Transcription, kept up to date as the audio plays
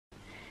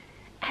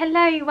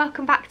Hello,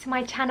 welcome back to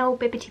my channel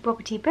Bibbity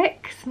Bobbity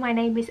Books. My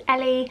name is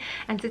Ellie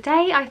and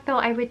today I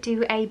thought I would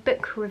do a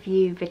book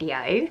review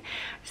video.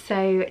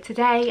 So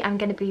today I'm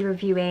going to be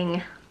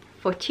reviewing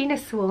Fortuna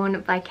Sworn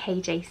by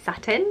KJ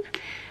Sutton.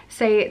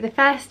 So the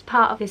first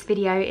part of this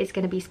video is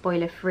going to be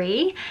spoiler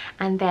free,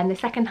 and then the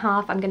second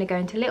half I'm going to go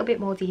into a little bit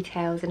more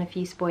details and a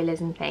few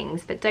spoilers and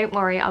things, but don't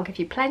worry, I'll give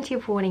you plenty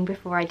of warning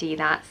before I do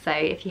that. So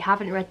if you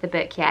haven't read the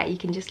book yet, you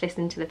can just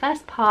listen to the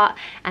first part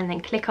and then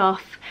click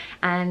off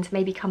and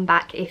maybe come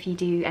back if you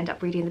do end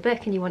up reading the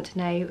book and you want to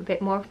know a bit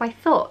more of my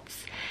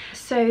thoughts.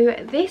 So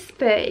this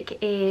book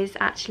is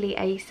actually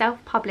a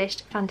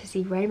self-published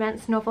fantasy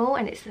romance novel,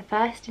 and it's the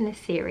first in a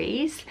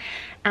series,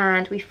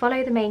 and we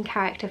follow the main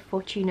character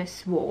Fortuna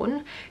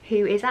Sworn,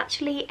 who is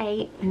actually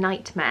a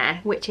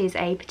nightmare, which is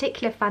a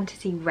particular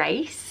fantasy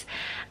race,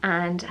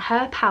 and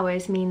her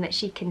powers mean that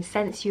she can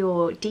sense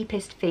your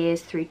deepest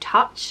fears through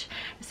touch.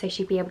 So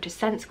she'd be able to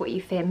sense what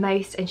you fear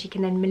most, and she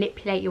can then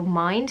manipulate your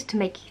mind to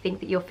make you think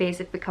that your fears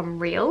have become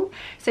real.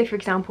 So for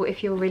example,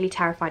 if you're really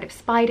terrified of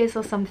spiders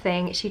or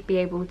something, she'd be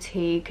able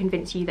to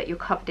convince you that you're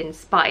covered in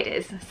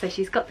spiders. So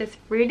she's got this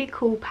really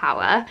cool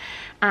power,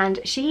 and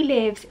she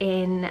lives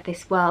in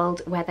this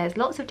world where there's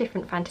lots of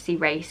different fantasy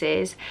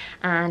races,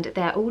 and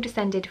they're all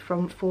descended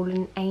from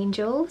fallen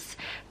angels,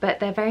 but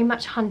they're very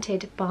much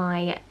hunted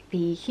by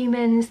the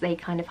humans. They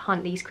kind of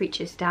hunt these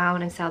creatures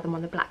down and sell them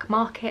on the black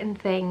market and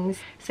things.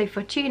 So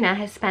Fortuna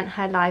has spent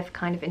her life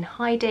kind of in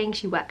hiding.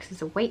 She works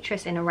as a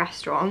waitress in a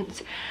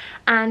restaurant,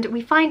 and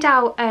we find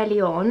out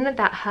early on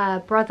that her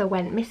brother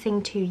went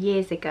missing 2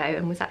 years ago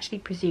and was actually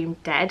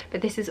presumed dead,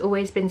 but this has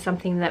always been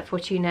something that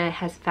Fortuna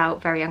has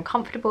felt very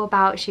uncomfortable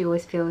about. She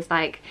always feels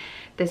like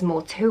there's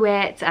more to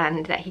it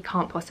and that he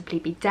can't possibly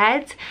be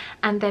dead.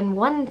 And then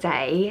one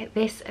day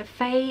this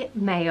fae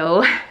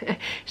male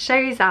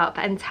shows up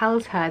and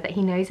tells her that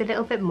he knows a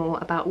little bit more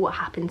about what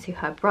happened to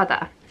her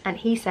brother, and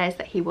he says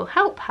that he will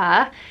help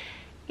her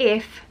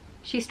if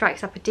she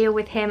strikes up a deal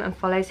with him and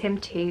follows him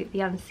to the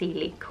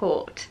Unseelie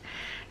Court.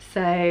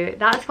 So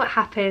that's what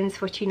happens.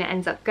 Fortuna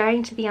ends up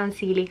going to the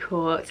Unseelie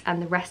Court,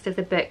 and the rest of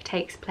the book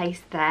takes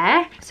place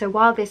there. So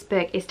while this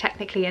book is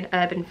technically an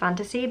urban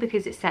fantasy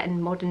because it's set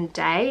in modern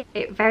day,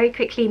 it very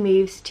quickly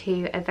moves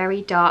to a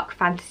very dark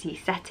fantasy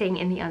setting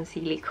in the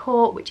Unseelie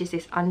Court, which is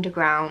this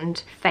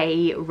underground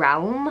fae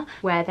realm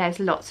where there's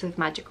lots of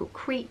magical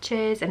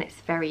creatures and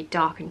it's very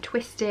dark and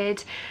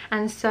twisted.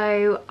 And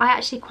so I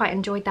actually quite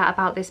enjoyed that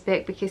about this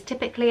book, because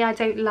typically I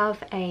don't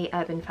love a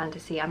urban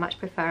fantasy. I much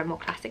prefer a more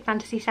classic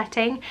fantasy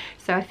setting.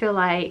 So I feel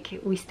like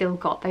we still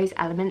got those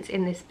elements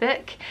in this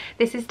book.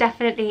 This is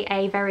definitely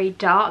a very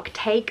dark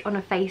take on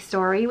a fae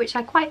story, which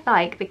I quite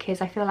like, because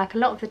I feel like a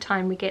lot of the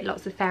time we get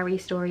lots of fairy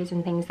stories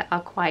and things that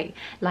are quite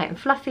light and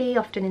fluffy,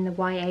 often in the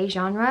YA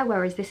genre,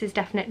 whereas this is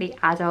definitely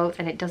adult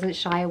and it doesn't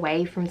shy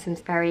away from some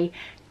very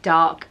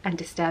dark and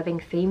disturbing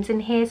themes in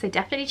here. So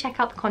definitely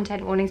check out the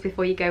content warnings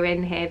before you go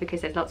in here,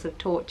 because there's lots of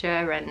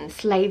torture and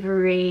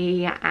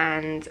slavery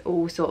and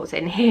all sorts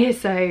in here.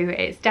 So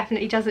it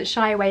definitely doesn't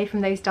shy away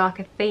from those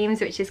darker themes,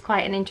 which is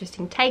quite an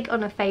interesting take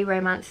on a fae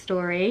romance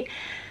story.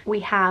 We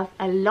have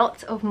a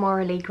lot of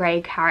morally grey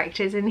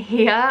characters in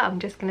here. I'm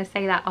just going to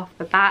say that off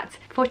the bat.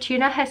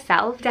 Fortuna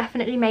herself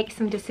definitely makes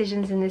some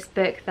decisions in this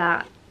book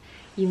that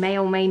you may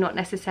or may not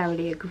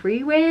necessarily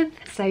agree with,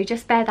 so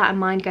just bear that in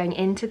mind going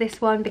into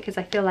this one, because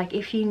I feel like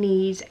if you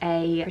need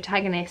a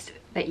protagonist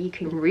that you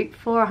can root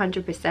for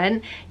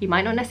 100%, you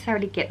might not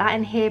necessarily get that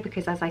in here,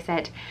 because as I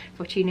said,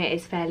 Fortuna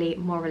is fairly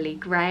morally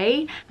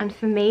grey, and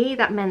for me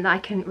that meant that I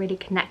couldn't really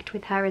connect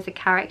with her as a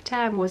character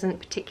and wasn't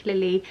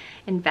particularly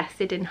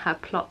invested in her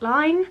plot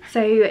line.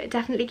 So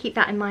definitely keep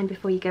that in mind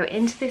before you go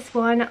into this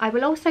one. I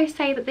will also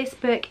say that this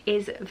book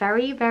is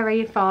very,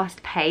 very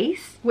fast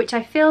paced, which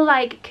I feel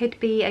like could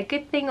be a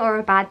good thing or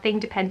a bad thing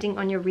depending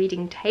on your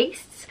reading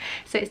tastes.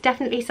 So it's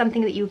definitely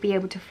something that you'll be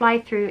able to fly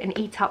through and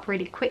eat up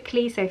really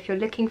quickly. So if you're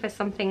looking for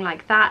something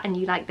like that and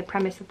you like the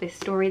premise of this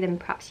story, then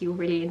perhaps you'll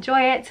really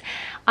enjoy it.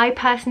 I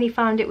personally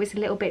found it was a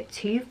little bit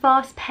too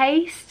fast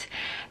paced,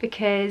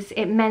 because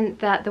it meant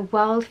that the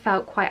world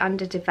felt quite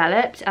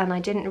underdeveloped and I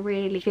didn't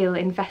really feel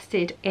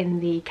invested in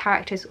the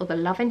characters or the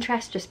love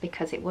interest, just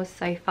because it was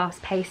so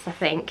fast paced, I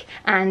think.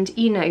 And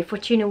you know,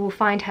 Fortuna will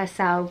find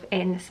herself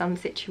in some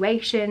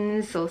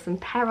situations or some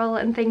peril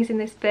and things in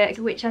this book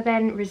which are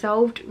then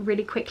resolved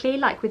really quickly,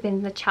 like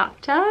within the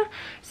chapter.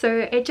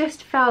 So it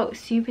just felt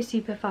super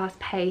fast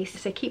paced,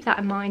 so keep that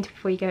in mind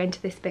before you go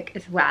into this book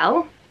as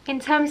well. In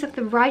terms of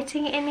the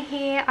writing in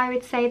here, I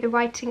would say the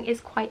writing is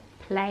quite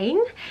plain.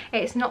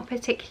 It's not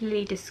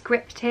particularly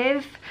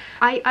descriptive.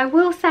 I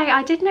will say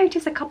I did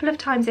notice a couple of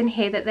times in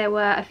here that there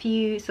were a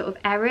few sort of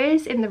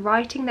errors in the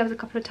writing. There was a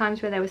couple of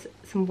times where there was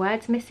some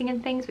words missing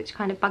and things, which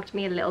kind of bugged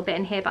me a little bit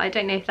in here, but I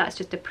don't know if that's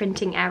just a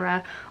printing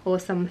error or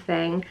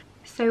something.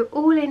 So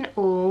all in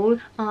all,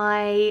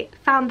 I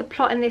found the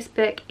plot in this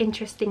book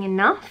interesting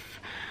enough.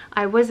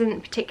 I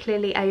wasn't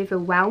particularly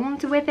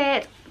overwhelmed with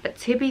it. But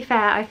to be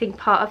fair, I think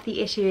part of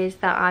the issue is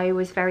that I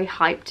was very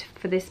hyped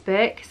for this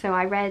book. So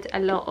I read a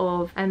lot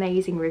of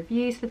amazing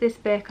reviews for this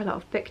book. A lot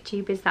of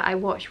booktubers that I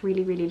watch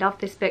really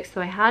loved this book.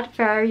 So I had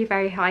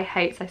very high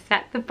hopes. I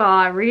set the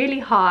bar really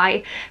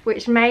high,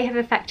 which may have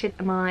affected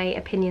my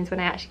opinions when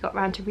I actually got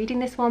around to reading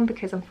this one,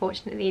 because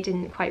unfortunately it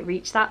didn't quite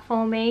reach that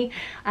for me.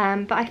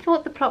 But I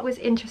thought the plot was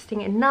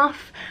interesting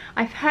enough.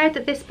 I've heard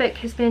that this book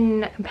has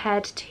been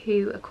compared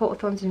to A Court of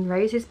Thorns and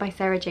Roses by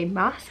Sarah J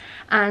Maas,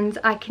 and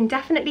I can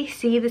definitely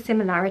see the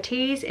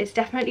similarities. It's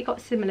definitely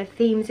got similar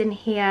themes in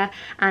here,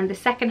 and the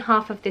second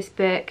half of this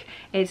book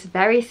is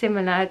very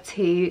similar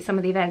to some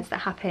of the events that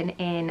happen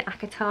in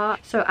ACOTAR,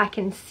 so I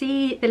can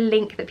see the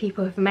link that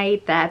people have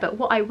made there. But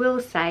what I will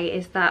say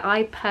is that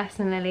I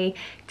personally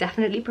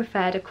definitely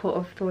preferred A Court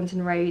of Thorns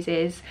and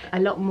Roses a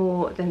lot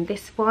more than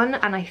this one,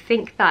 and I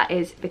think that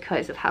is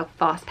because of how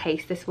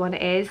fast-paced this one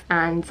is.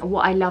 And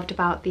what I loved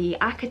about the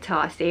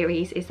ACOTAR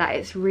series is that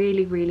it's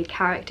really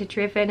character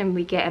driven, and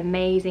we get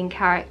amazing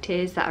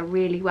characters that are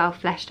really well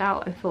fleshed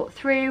out and thought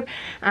through,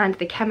 and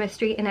the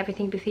chemistry and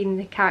everything between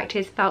the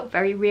characters felt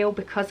very real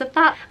because of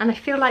that, and I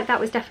feel like that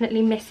was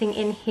definitely missing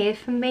in here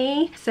for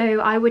me. So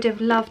I would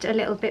have loved a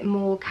little bit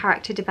more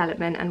character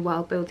development and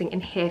world building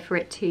in here for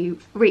it to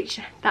reach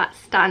that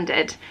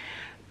standard.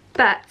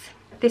 But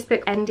this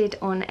book ended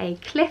on a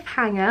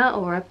cliffhanger,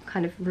 or a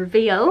kind of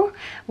reveal,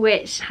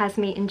 which has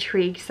me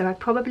intrigued, so I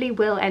probably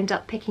will end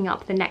up picking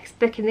up the next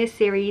book in this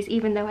series,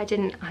 even though I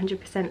didn't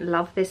 100%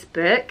 love this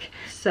book.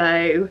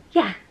 So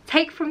yeah,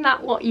 take from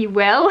that what you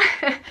will.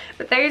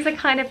 But those are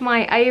kind of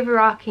my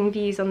overarching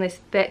views on this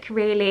book,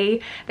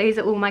 really. Those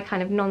are all my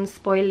kind of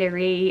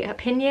non-spoilery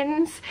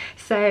opinions.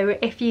 So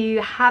if you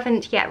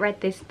haven't yet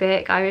read this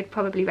book, I would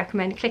probably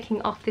recommend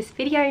clicking off this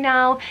video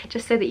now,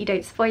 just so that you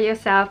don't spoil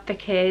yourself,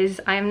 because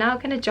I am now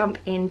going to jump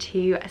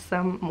into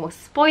some more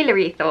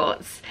spoilery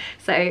thoughts.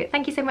 So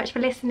thank you so much for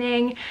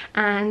listening,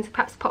 and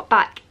perhaps pop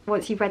back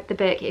once you've read the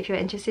book if you're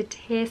interested to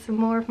hear some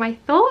more of my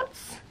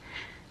thoughts.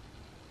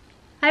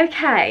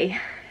 Okay.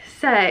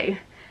 So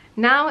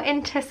now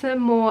into some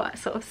more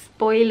sort of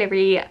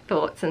spoilery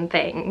thoughts and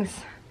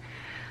things.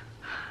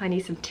 I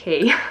need some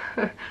tea.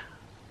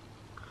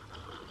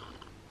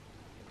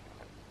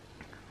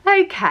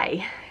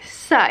 Okay,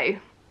 so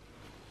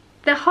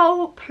the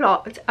whole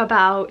plot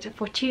about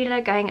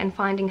Fortuna going and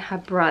finding her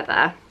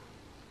brother.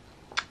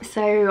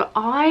 So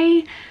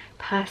I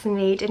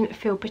personally didn't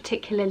feel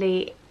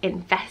particularly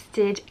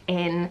invested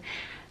in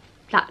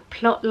that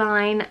plot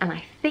line, and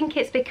I think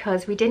it's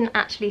because we didn't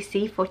actually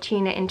see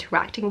Fortuna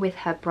interacting with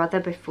her brother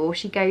before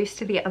she goes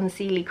to the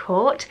Unseelie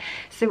Court,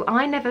 so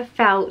I never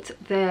felt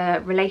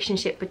the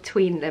relationship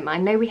between them. I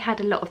know we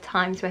had a lot of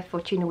times where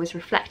Fortuna was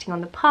reflecting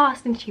on the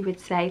past, and she would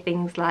say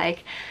things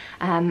like,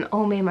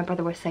 oh, me and my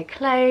brother were so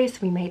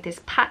close, we made this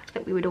pact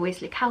that we would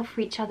always look out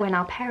for each other when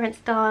our parents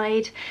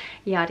died,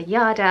 yada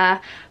yada,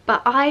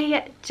 but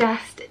I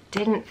just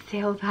didn't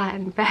feel that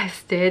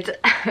invested.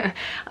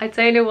 I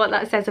don't know what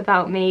that says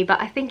about me,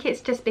 but I think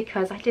it's just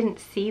because I didn't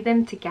see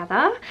them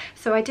together,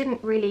 so I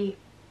didn't really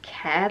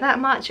care that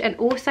much, and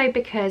also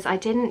because I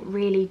didn't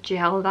really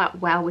gel that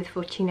well with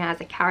Fortuna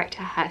as a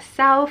character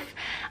herself.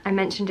 I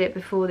mentioned it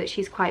before that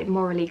she's quite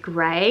morally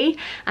grey,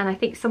 and I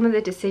think some of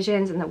the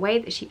decisions and the way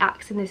that she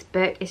acts in this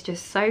book is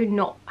just so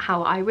not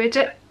how I would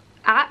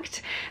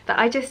act, that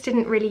I just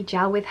didn't really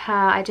gel with her.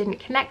 I didn't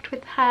connect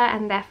with her,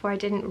 and therefore I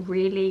didn't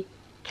really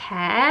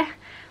care.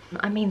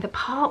 I mean, the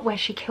part where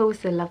she kills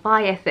the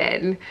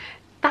Leviathan,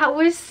 that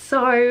was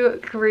so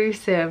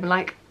gruesome.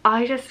 Like,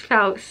 I just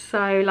felt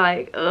so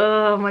like,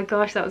 oh my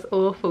gosh, that was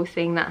awful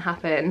seeing that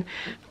happen.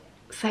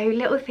 So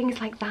little things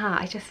like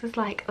that, I just was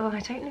like, oh, I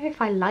don't know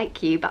if I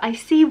like you. But I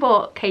see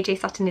what KJ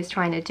Sutton is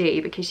trying to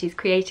do, because she's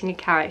creating a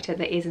character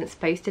that isn't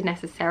supposed to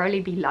necessarily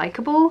be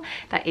likable,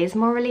 that is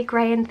morally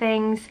grey and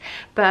things.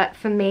 But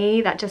for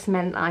me, that just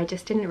meant that I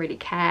just didn't really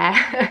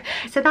care.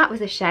 So that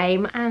was a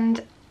shame.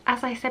 And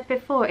as I said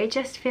before, it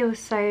just feels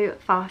so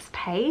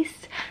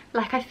fast-paced.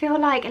 Like, I feel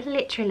like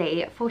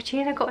literally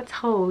Fortuna got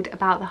told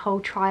about the whole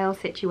trial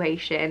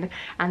situation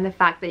and the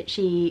fact that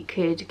she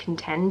could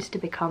contend to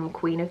become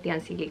Queen of the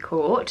Unseelie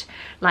Court,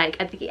 like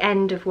at the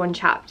end of one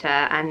chapter,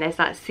 and there's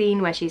that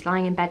scene where she's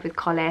lying in bed with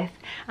Colith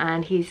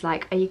and he's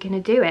like, are you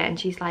gonna do it? And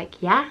she's like,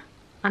 yeah,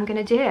 I'm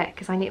gonna do it,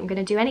 because I'm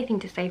gonna do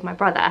anything to save my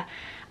brother.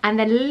 And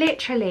then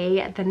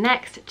literally the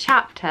next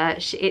chapter,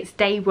 it's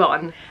day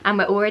one and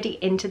we're already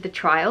into the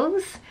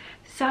trials.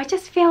 So I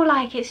just feel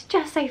like it's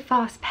just so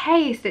fast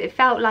paced that it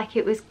felt like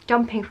it was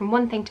jumping from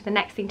one thing to the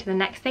next thing to the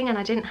next thing, and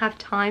I didn't have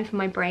time for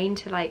my brain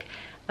to like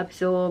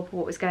absorb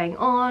what was going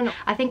on.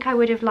 I think I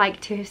would have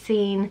liked to have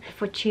seen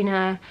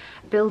Fortuna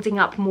building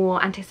up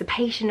more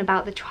anticipation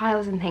about the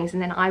trials and things,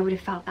 and then I would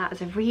have felt that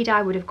as a reader.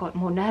 I would have got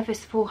more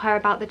nervous for her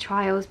about the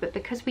trials, but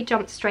because we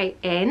jumped straight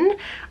in,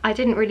 I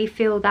didn't really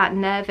feel that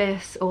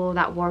nervous or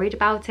that worried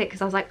about it,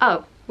 because I was like,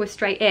 oh, we're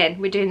straight in,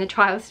 we're doing the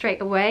trial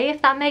straight away,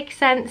 if that makes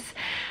sense.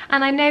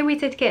 And I know we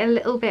did get a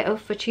little bit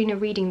of Fortuna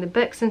reading the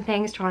books and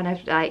things, trying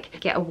to like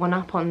get a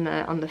one-up on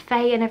the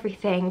Fae and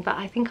everything, but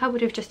I think I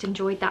would have just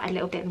enjoyed that a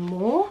little bit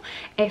more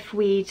if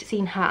we'd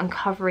seen her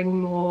uncovering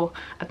more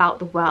about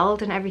the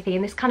world and everything.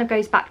 And this kind of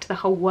goes back to the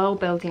whole world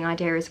building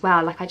idea as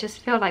well. Like, I just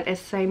feel like there's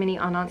so many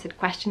unanswered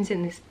questions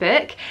in this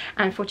book,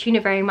 and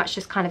Fortuna very much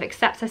just kind of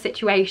accepts her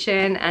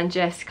situation and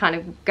just kind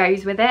of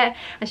goes with it,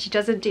 and she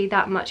doesn't do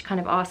that much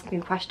kind of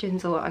asking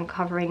questions or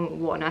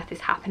uncovering what on earth is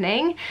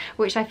happening,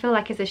 which I feel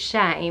like is a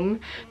shame.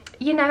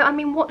 You know, I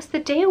mean, what's the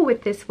deal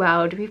with this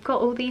world? We've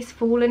got all these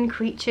fallen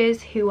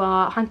creatures who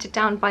are hunted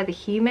down by the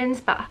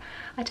humans, but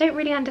I don't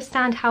really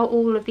understand how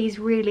all of these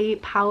really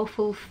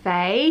powerful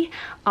Fae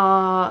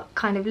are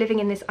kind of living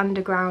in this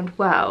underground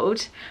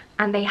world,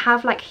 and they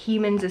have like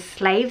humans as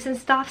slaves and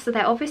stuff, so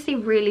they're obviously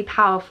really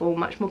powerful,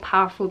 much more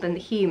powerful than the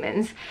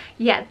humans,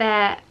 yet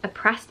they're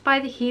oppressed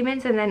by the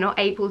humans and they're not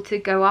able to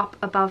go up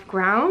above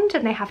ground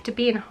and they have to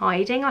be in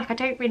hiding. Like, I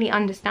don't really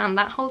understand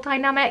that whole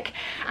dynamic,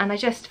 and I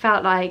just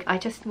felt like I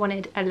just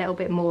wanted a little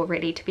bit more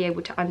really to be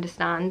able to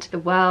understand the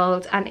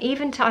world and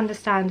even to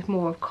understand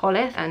more of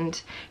Colith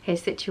and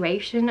his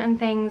situation and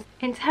things.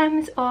 In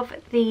terms of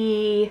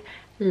the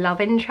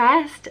love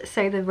interest,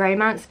 so the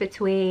romance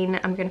between,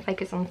 I'm going to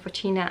focus on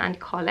Fortuna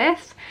and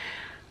Colith,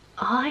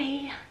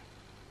 I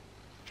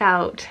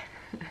felt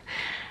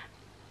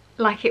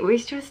like it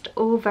was just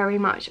all very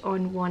much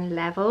on one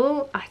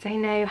level. I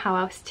don't know how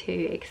else to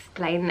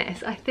explain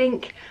this. I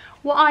think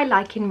what I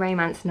like in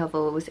romance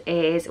novels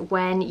is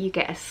when you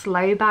get a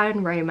slow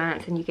burn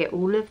romance and you get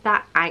all of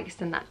that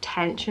angst and that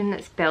tension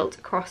that's built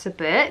across a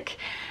book,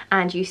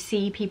 and you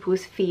see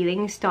people's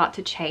feelings start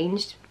to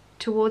change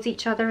towards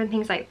each other and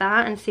things like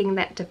that, and seeing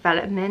that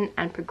development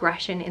and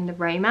progression in the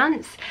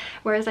romance,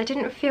 whereas I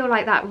didn't feel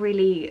like that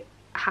really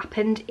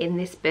happened in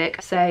this book.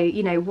 So,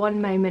 you know,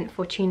 one moment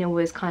Fortuna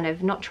was kind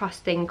of not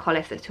trusting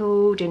Colith at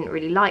all, didn't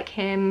really like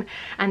him,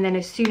 and then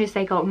as soon as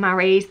they got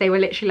married they were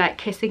literally like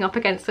kissing up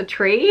against a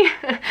tree.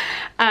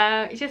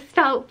 It just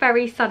felt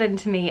very sudden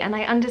to me, and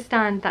I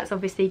understand that's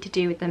obviously to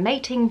do with the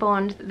mating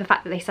bond, the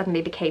fact that they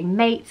suddenly became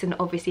mates, and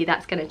obviously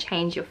that's going to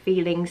change your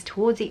feelings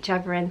towards each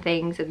other and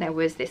things, and there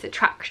was this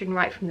attraction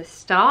right from the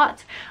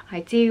start. I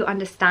do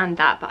understand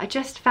that, but I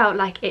just felt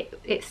like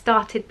it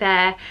started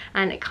there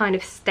and it kind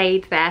of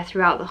stayed there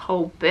throughout the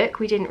whole book.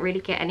 We didn't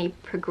really get any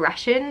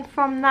progression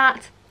from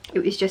that.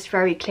 It was just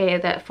very clear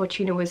that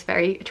Fortuna was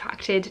very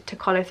attracted to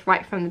Colith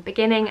right from the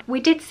beginning. We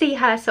did see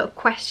her sort of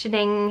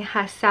questioning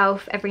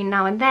herself every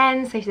now and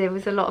then, so there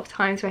was a lot of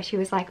times where she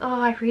was like,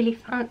 oh, I really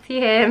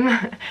fancy him.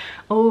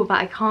 Oh, but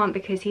I can't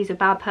because he's a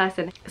bad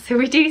person. So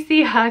we do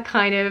see her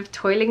kind of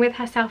toiling with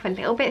herself a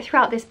little bit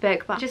throughout this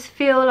book, but I just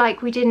feel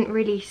like we didn't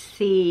really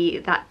see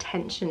that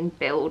tension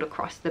build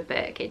across the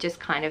book. It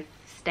just kind of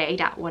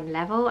stayed at one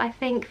level, I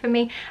think, for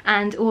me.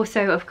 And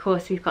also, of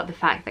course, we've got the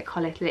fact that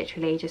Colith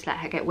literally just let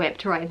her get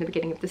whipped right in the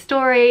beginning of the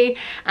story,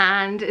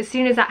 and as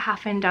soon as that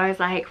happened I was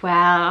like, well,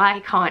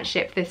 I can't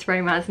ship this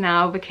romance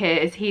now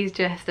because he's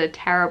just a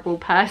terrible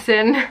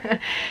person.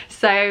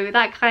 So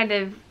that kind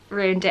of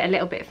ruined it a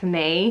little bit for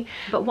me.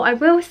 But what I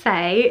will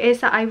say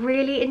is that I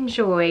really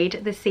enjoyed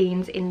the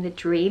scenes in the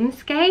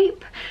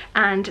dreamscape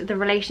and the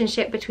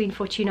relationship between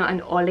Fortuna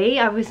and Ollie.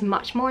 I was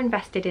much more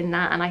invested in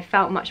that, and I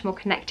felt much more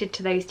connected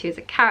to those two as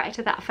a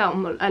character. That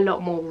felt a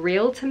lot more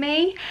real to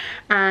me,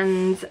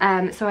 and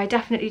so I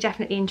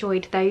definitely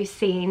enjoyed those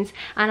scenes.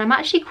 And I'm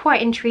actually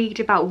quite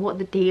intrigued about what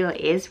the deal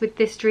is with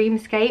this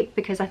dreamscape,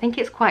 because I think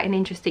it's quite an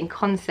interesting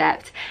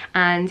concept.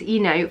 And you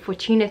know,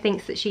 Fortuna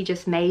thinks that she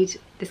just made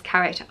this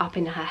character up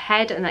in her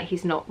head and that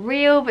he's not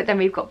real, but then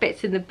we've got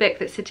bits in the book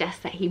that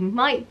suggest that he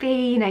might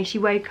be. You know, she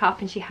woke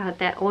up and she had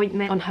that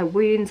ointment on her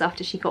wounds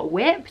after she got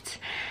whipped,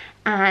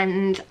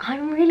 and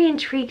I'm really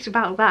intrigued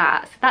about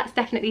that. So that's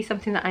definitely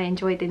something that I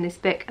enjoyed in this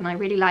book, and I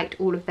really liked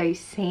all of those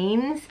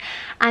scenes.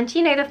 And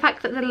you know, the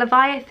fact that the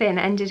Leviathan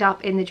ended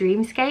up in the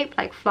dreamscape,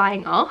 like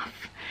flying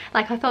off,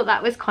 like I thought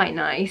that was quite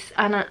nice.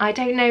 And I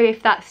don't know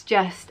if that's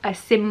just a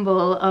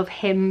symbol of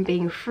him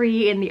being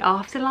free in the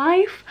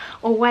afterlife,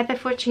 or whether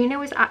Fortuna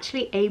was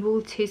actually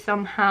able to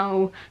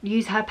somehow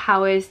use her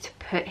powers to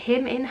put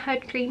him in her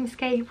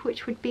dreamscape,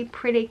 which would be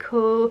pretty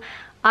cool.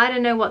 I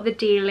don't know what the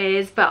deal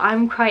is, but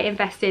I'm quite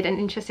invested and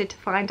interested to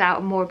find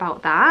out more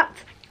about that.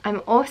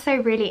 I'm also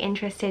really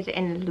interested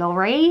in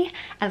Laurie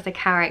as a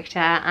character,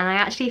 and I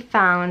actually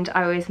found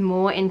I was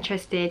more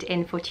interested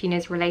in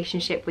Fortuna's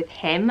relationship with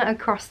him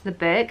across the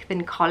book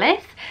than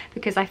Colith,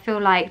 because I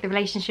feel like the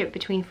relationship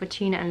between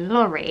Fortuna and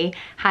Laurie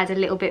had a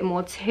little bit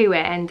more to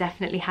it, and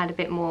definitely had a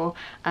bit more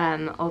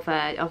of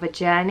a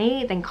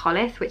journey than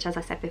Colith, which, as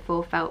I said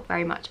before, felt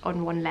very much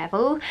on one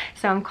level.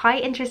 So I'm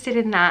quite interested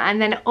in that.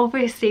 And then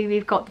obviously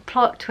we've got the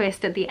plot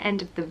twist at the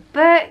end of the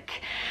book,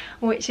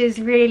 which is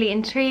really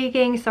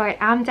intriguing. So I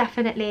am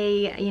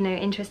definitely, you know,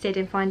 interested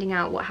in finding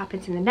out what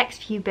happens in the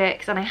next few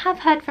books, and I have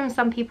heard from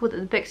some people that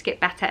the books get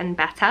better and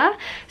better.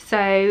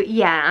 So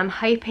yeah, I'm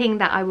hoping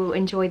that I will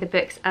enjoy the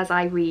books as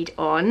I read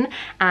on,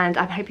 and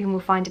I'm hoping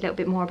we'll find a little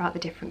bit more about the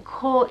different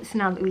courts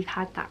now that we've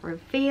had that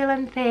reveal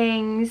and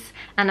things.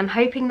 And I'm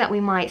hoping that we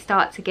might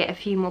start to get a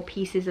few more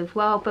pieces of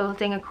world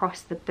building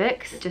across the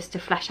books just to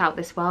flesh out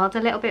this world a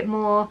little bit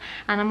more.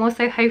 And I'm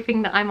also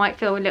hoping that I might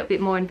feel a little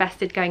bit more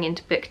invested going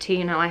into book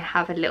 2 now I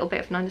have a little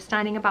bit of an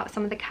understanding about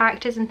some of the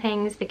characters and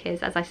things,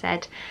 because as I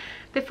said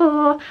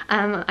before,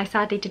 I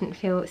sadly didn't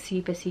feel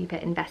super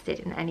invested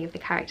in any of the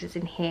characters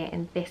in here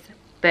in this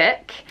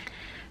book.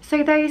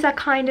 So those are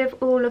kind of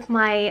all of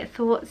my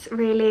thoughts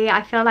really.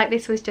 I feel like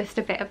this was just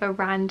a bit of a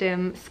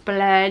random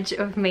splurge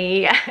of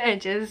me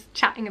just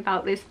chatting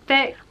about this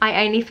book.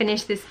 I only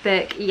finished this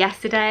book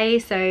yesterday,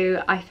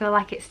 so I feel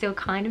like it still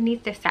kind of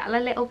needs to settle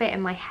a little bit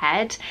in my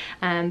head,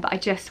 but I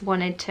just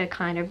wanted to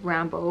kind of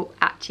ramble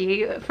at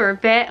you for a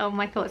bit on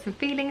my thoughts and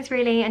feelings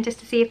really, and just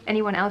to see if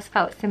anyone else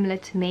felt similar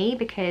to me,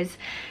 because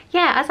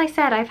yeah, as I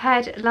said, I've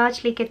heard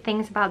largely good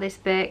things about this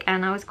book,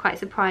 and I was quite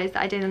surprised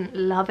that I didn't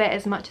love it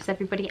as much as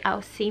everybody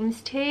else seems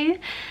to.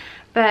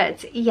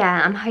 But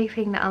yeah, I'm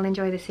hoping that I'll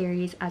enjoy the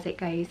series as it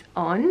goes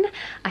on.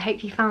 I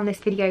hope you found this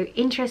video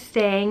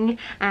interesting,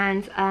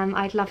 and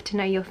I'd love to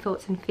know your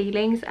thoughts and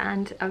feelings,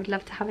 and I would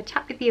love to have a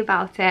chat with you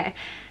about it.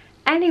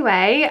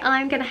 Anyway,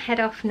 I'm gonna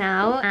head off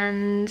now,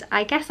 and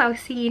I guess I'll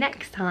see you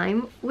next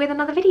time with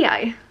another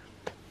video.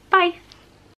 Bye!